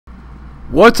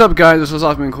What's up, guys? This is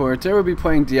Osman Core. Today we'll be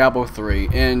playing Diablo 3,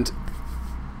 and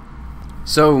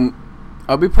so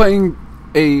I'll be playing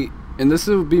and this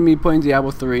will be me playing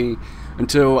Diablo 3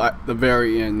 until the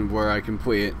very end where I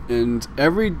complete it. And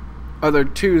every other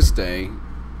Tuesday,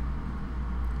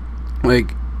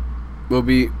 will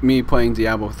be me playing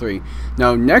Diablo 3.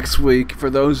 Now, next week, for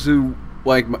those who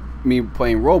like me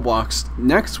playing Roblox,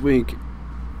 next week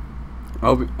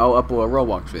I'll upload a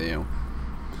Roblox video.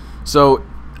 So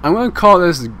I'm gonna call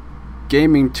this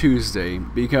Gaming Tuesday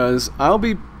because I'll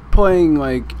be playing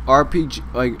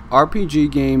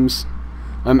RPG games,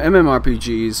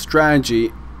 MMORPGs,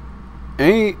 strategy,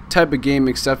 any type of game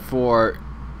except for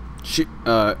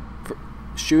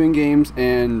shooting games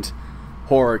and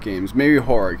horror games. Maybe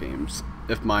horror games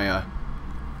if my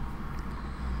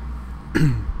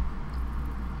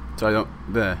so I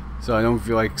don't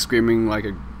feel like screaming like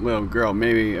a little girl.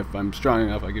 Maybe if I'm strong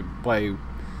enough, I could play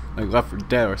like Left 4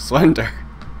 Dead or Slender.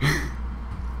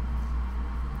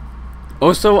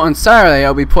 Also on Saturday,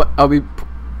 I'll be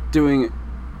doing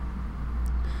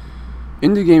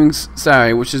indie gaming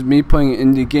Saturday, which is me playing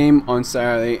an indie game on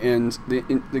Saturday, and the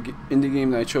indie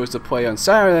game that I chose to play on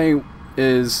Saturday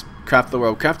is Craft the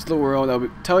World. Craft the World. I'll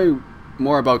tell you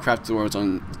more about Craft the World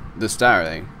on this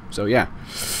Saturday. So yeah.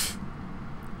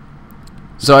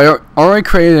 So I already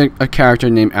created a character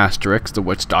named Asterix, the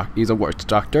witch doctor. He's a witch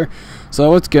doctor. So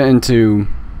let's get into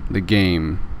the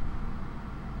game.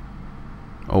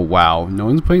 Oh wow, no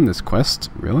one's playing this quest,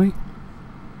 really?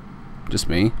 Just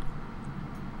me?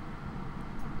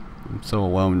 I'm so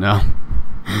alone now.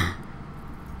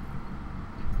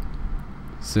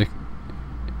 6,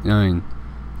 9,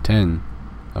 10,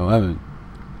 11,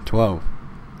 12,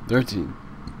 13,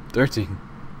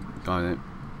 got it.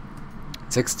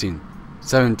 16,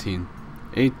 17,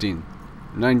 18,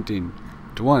 19,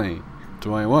 20,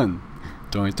 21,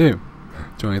 22,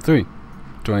 23,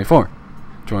 24,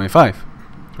 25,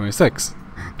 26,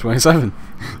 27,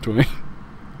 20.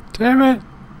 Damn it!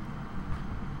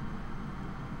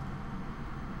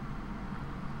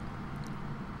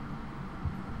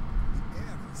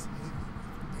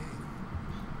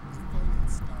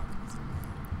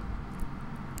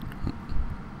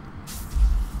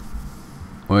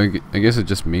 Well, I guess it's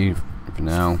just me for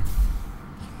now.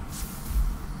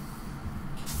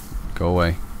 Go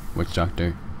away, witch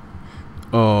doctor.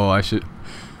 Oh, I should.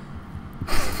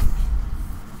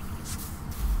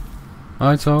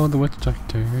 I told the witch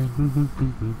doctor.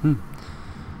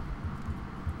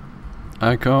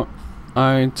 I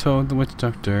told the witch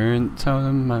doctor and told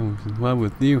him I was in love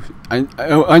with you.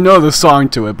 I know the song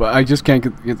to it, but I just can't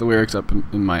get the lyrics up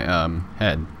in my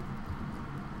head.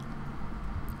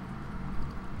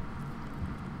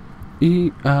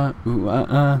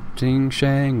 Ching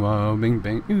shang wow bing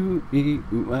bang dun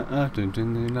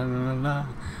dun la la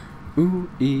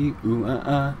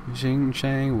la ching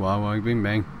shang wow bing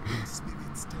bang.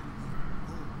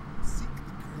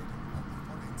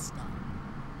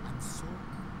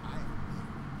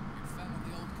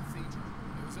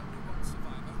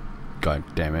 God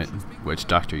damn it, witch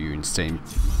doctor, you insane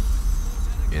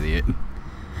idiot.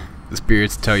 The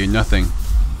spirits tell you nothing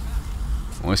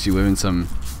unless you live in some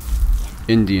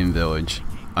Indian village.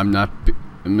 I'm not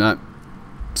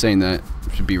saying that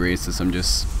should be racist. I'm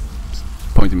just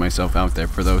pointing myself out there.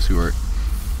 For those who are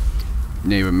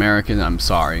Native American, I'm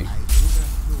sorry.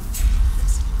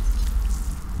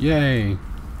 Yay!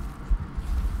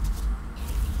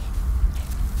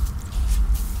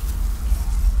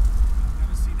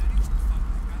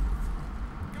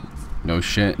 No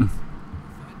shit.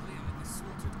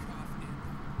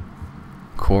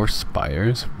 Core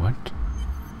spires? What?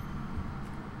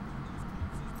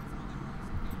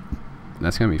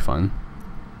 That's gonna be fun.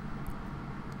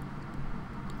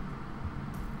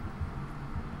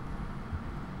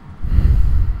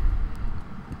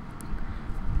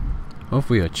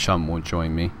 Hopefully a chum will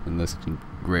join me in this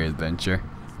great adventure.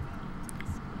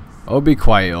 Oh, be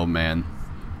quiet, old man.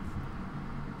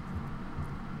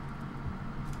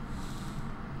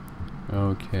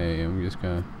 Okay, I'm just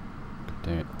gonna.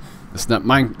 Damn it! This is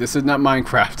not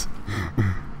Minecraft.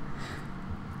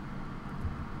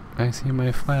 I see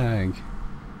my flag.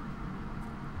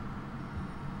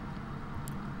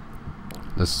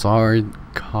 The Sword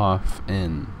Cough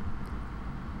Inn.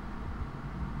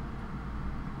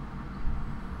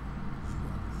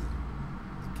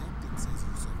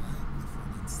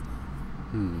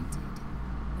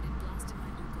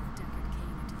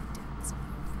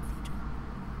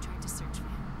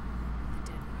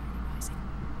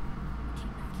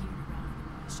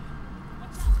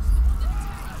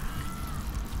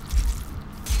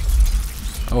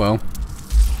 Oh well.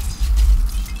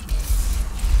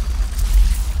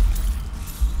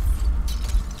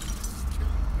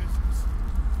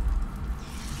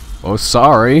 Oh,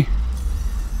 sorry.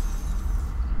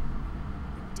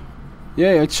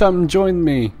 Yay, a chum joined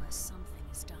me.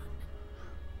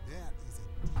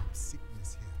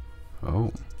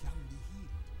 Oh.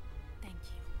 Thank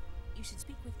you. You should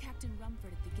speak with Captain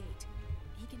Rumford at the gate.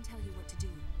 He can tell you what to do.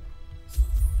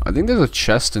 I think there's a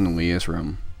chest in Leah's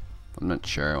room. I'm not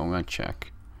sure. I'm gonna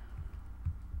check.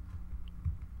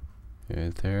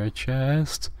 Is there a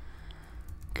chest?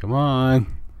 Come on.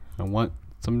 I want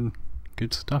some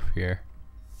good stuff here.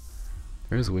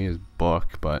 There's Leah's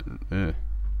book, but it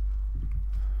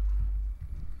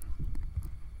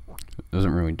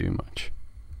doesn't really do much.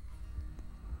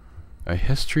 A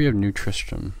History of New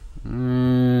Tristram.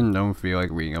 Don't feel like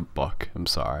reading a book. I'm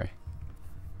sorry.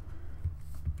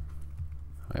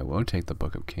 I will take the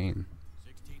Book of Cain.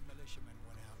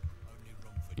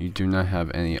 You do not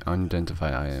have any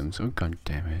unidentified items. Oh, god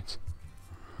damn it.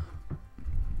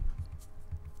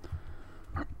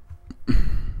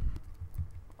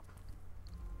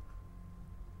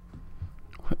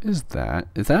 What is that?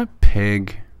 Is that a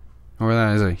pig? Or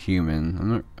that is a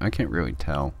human? I can't really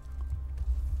tell.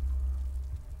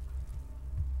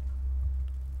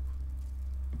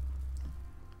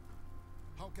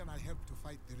 How can I help to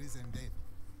fight the risen dead?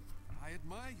 I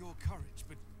admire your courage,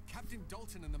 but Captain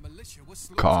Dalton and the militia were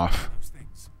slaughtered Cough. by those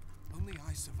things. Only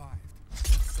I survived. What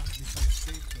sacrifice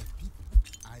saved their people?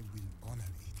 I will honor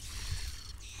it.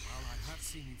 While I have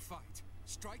seen you fight,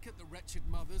 strike at the wretched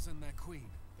mothers and their queen.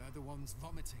 They're the ones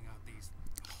vomiting out these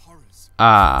horrors.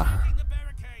 Ah. Taking the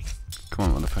barricade.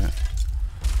 Come on, motherfucker.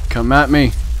 Come at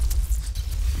me.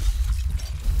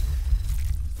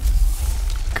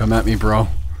 Come at me, bro.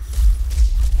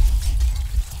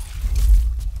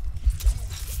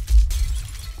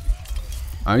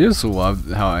 I just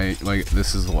love how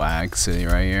this is Lag City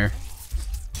right here.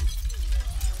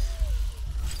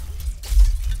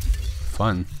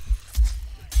 Fun.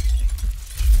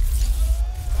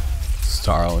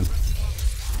 Starlord.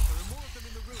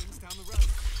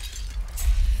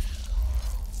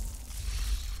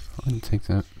 I'll take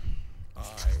that. I,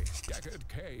 Deckard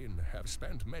Cain, have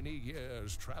spent many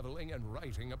years traveling and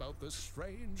writing about the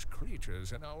strange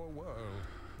creatures in our world.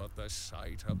 But the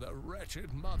sight of the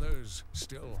wretched mothers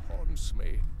still haunts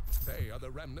me. They are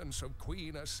the remnants of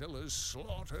Queen Asilla's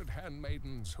slaughtered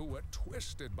handmaidens who were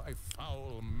twisted by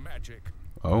foul magic.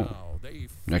 Oh. Now they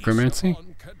feast Necromancy?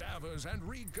 upon cadavers and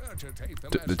regurgitate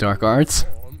them The as dark arts?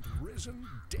 reformed, risen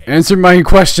dead. Answer my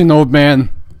question, old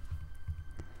man.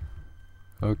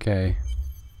 Okay.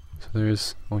 So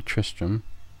there's old Tristram.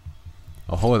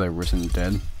 A whole other risen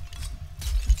dead.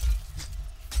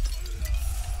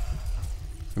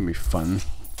 It's gonna be fun.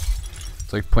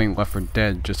 It's like playing Left 4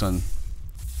 Dead just on.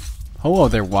 Hello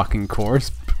there, walking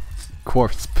corpse.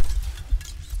 Corpse.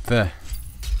 The.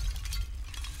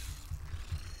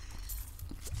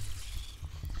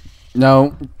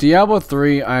 No, Diablo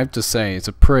 3, I have to say, it's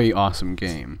a pretty awesome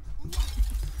game.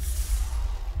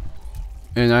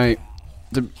 And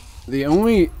the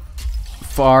only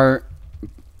far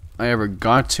I ever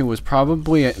got to was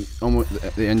probably almost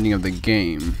at the ending of the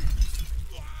game.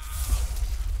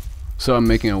 So I'm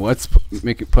making a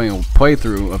playing a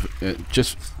playthrough of it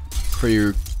just for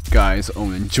your guys'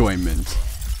 own enjoyment.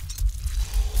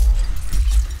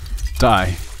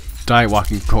 Die,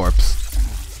 walking corpse.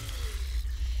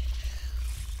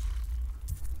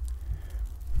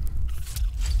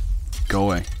 Go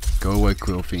away,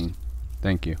 cruel fiend.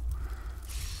 Thank you.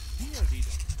 Dear reader,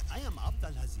 I am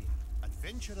Abdalhazir,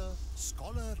 adventurer,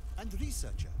 scholar, and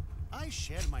researcher. I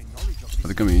share my knowledge of this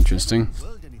That's gonna be interesting.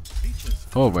 world and its creatures.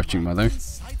 Hello, wretched mother.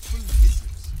 Insightful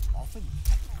missives, often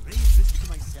at great risk to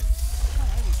myself.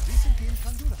 I was recently in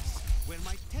Honduras, where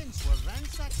my tents were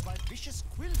ransacked by vicious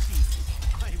quill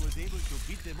thieves. I was able to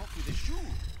beat them off with a shoe,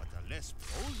 but a less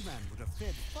bold man would have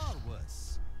fared far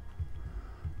worse.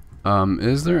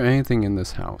 Is there anything in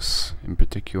this house in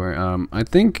particular? I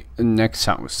think the next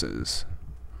houses.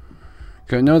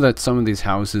 Cause I know that some of these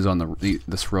houses on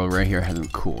this road right here have some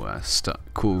cool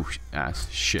ass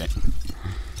shit.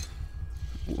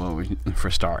 Well, for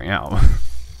starting out.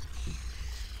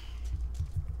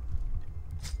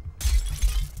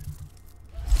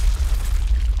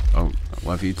 Oh,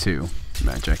 love you too,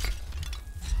 magic.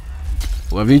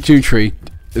 Love you too, tree.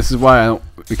 This is why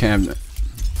we can't have.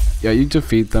 Yeah, you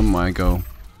defeat them when I go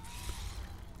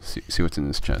see what's in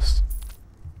this chest.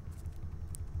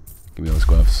 Give me those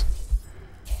gloves.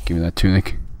 Give me that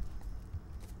tunic.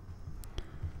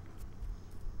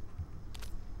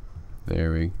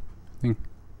 There we think.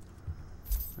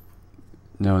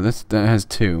 No, that has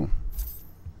 2.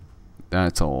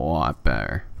 That's a lot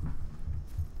better.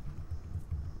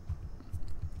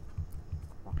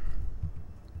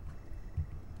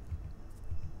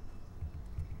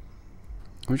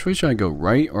 Which way should I go?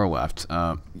 Right or left?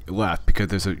 Left, because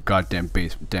there's a goddamn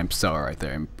damn cellar right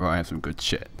there, and bro, I have some good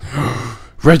shit.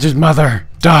 Wretched mother,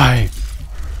 die!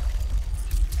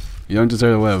 You don't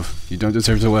deserve to live. You don't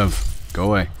deserve to live. Go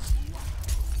away.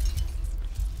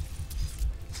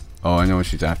 Oh, I know what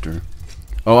she's after.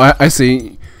 Oh, I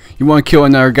see. You want to kill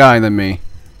another guy than me.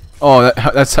 Oh,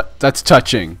 that's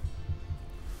touching.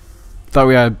 Thought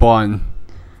we had a bond.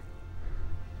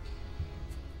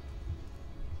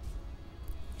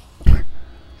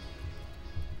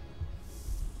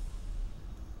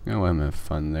 Oh, I'm having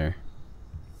fun there.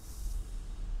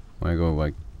 Wanna go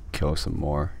like kill some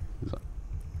more?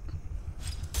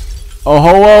 Oh,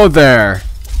 hello there.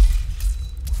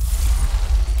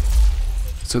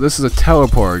 So this is a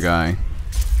teleporter guy.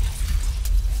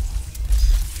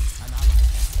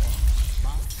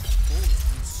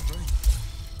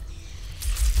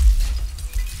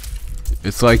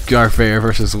 It's like Darth Vader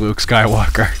versus Luke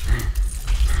Skywalker.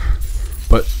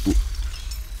 But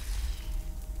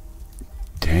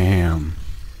damn,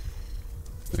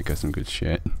 I got some good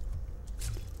shit.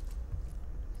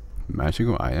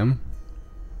 Magical item.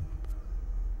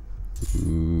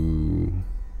 Ooh.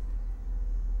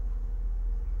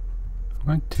 I'm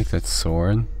gonna take that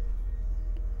sword.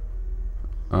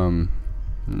 Is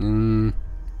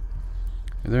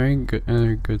there any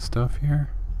other good stuff here?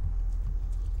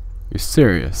 You're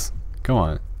serious? Come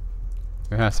on.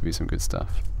 There has to be some good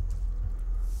stuff.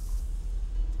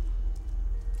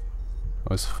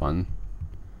 That was fun.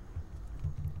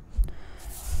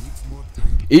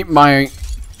 Eat my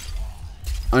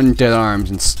undead arms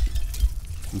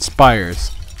and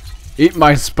spires. Eat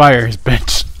my spires,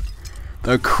 bitch.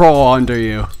 They'll crawl under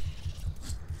you.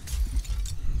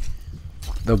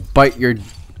 They'll bite your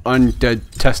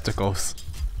undead testicles.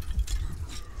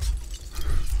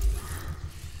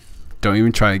 Don't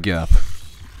even try to get up.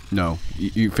 No,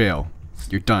 you fail.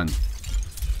 You're done.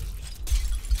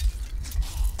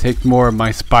 Take more of my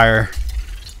spire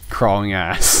crawling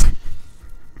ass.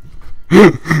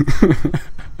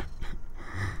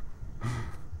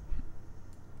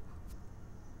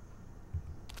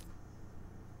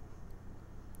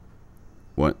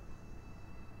 What?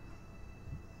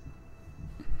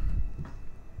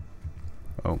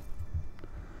 Oh.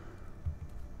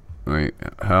 Wait,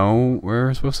 where are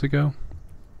we supposed to go?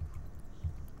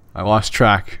 I lost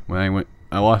track when I went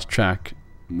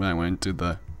into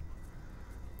the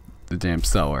damn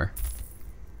cellar.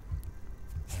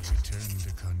 I returned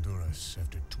to Honduras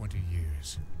after 20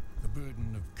 years. The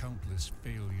burden of countless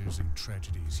failures and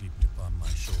tragedies heaped upon my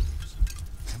shoulders.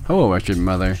 Hello, wretched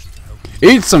mother.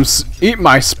 Eat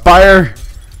my spire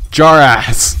jar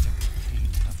ass.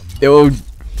 It will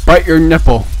bite your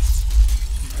nipple.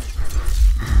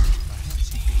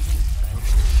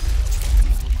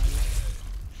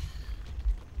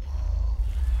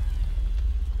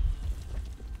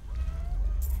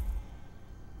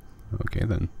 Okay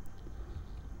then.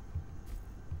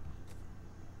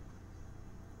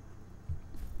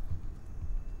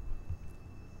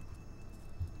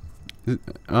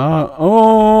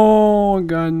 Oh,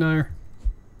 God, no.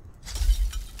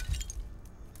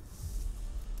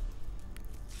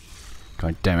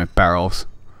 God damn it, barrels.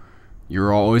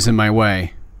 You're always in my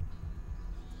way.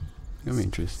 I'm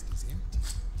interested.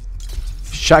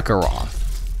 Shakaroth.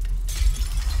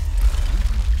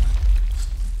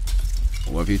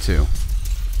 Love you too.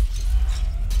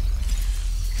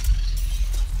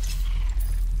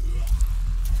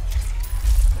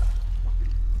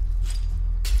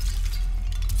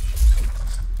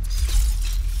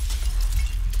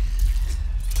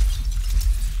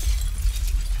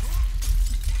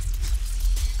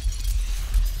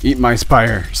 Eat my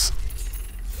spires.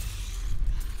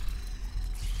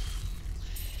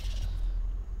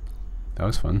 That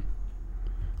was fun.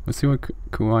 Let's see what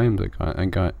cool items I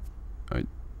got.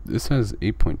 This has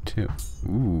 8.2.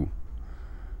 Ooh.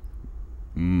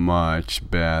 Much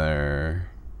better.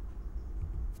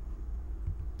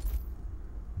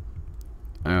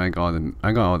 I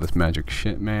got all this magic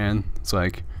shit, man. It's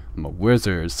like I'm a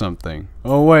wizard or something.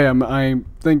 Oh wait, I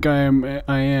think I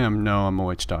am. No, I'm a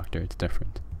witch doctor. It's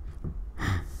different.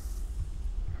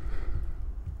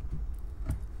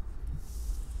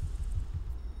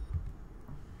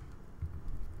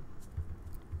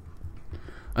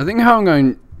 I think how I'm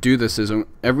going to do this is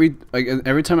every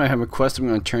time I have a quest, I'm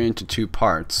going to turn it into 2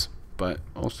 parts. But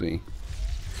we'll see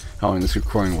how long this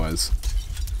recording was.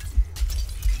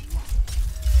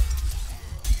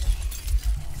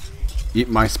 Eat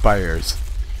my spires.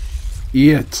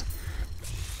 Eat it.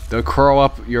 They'll curl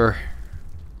up your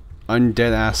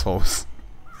undead assholes.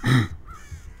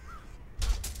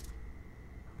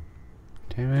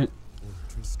 Damn it.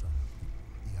 Tristram,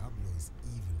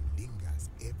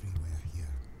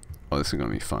 Oh, this is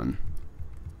gonna be fun.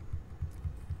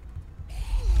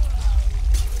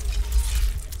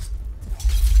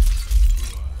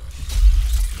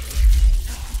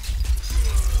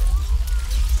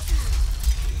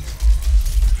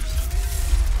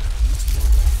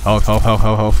 Health, health, health,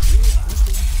 health, health.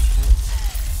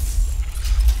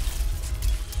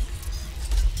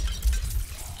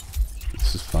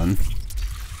 This is fun.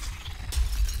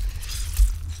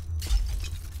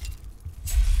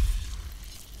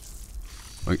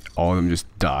 Like, all of them just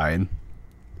died.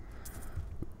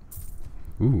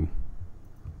 Ooh.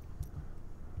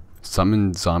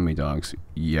 Summon zombie dogs.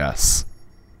 Yes.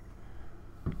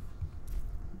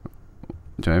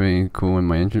 Do I have any cool in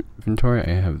my inventory?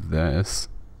 I have this.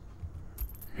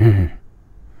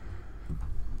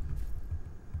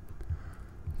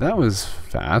 That was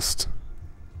fast.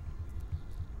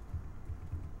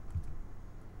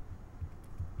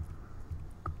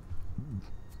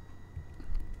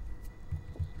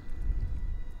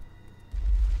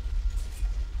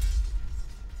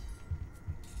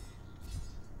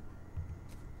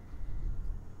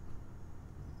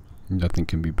 Nothing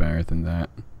can be better than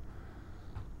that.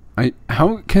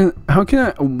 How can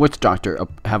a witch doctor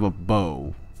have a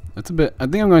bow? That's a bit. I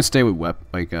think I'm going to stay with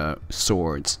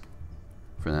swords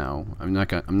for now. I'm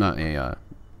not a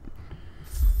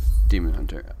demon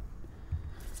hunter.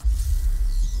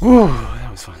 Whew, that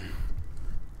was fun.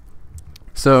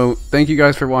 So thank you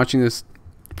guys for watching this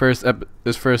first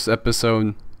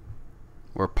episode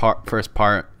or first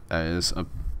part as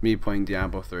me playing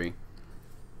Diablo 3.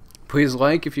 Please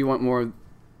like if you want more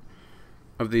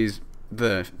of these.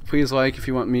 Please like if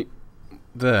you want me.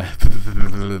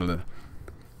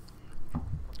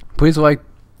 Please like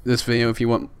this video if you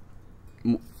want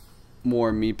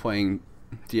more me playing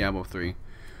Diablo 3.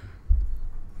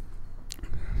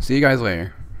 See you guys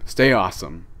later. Stay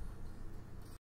awesome.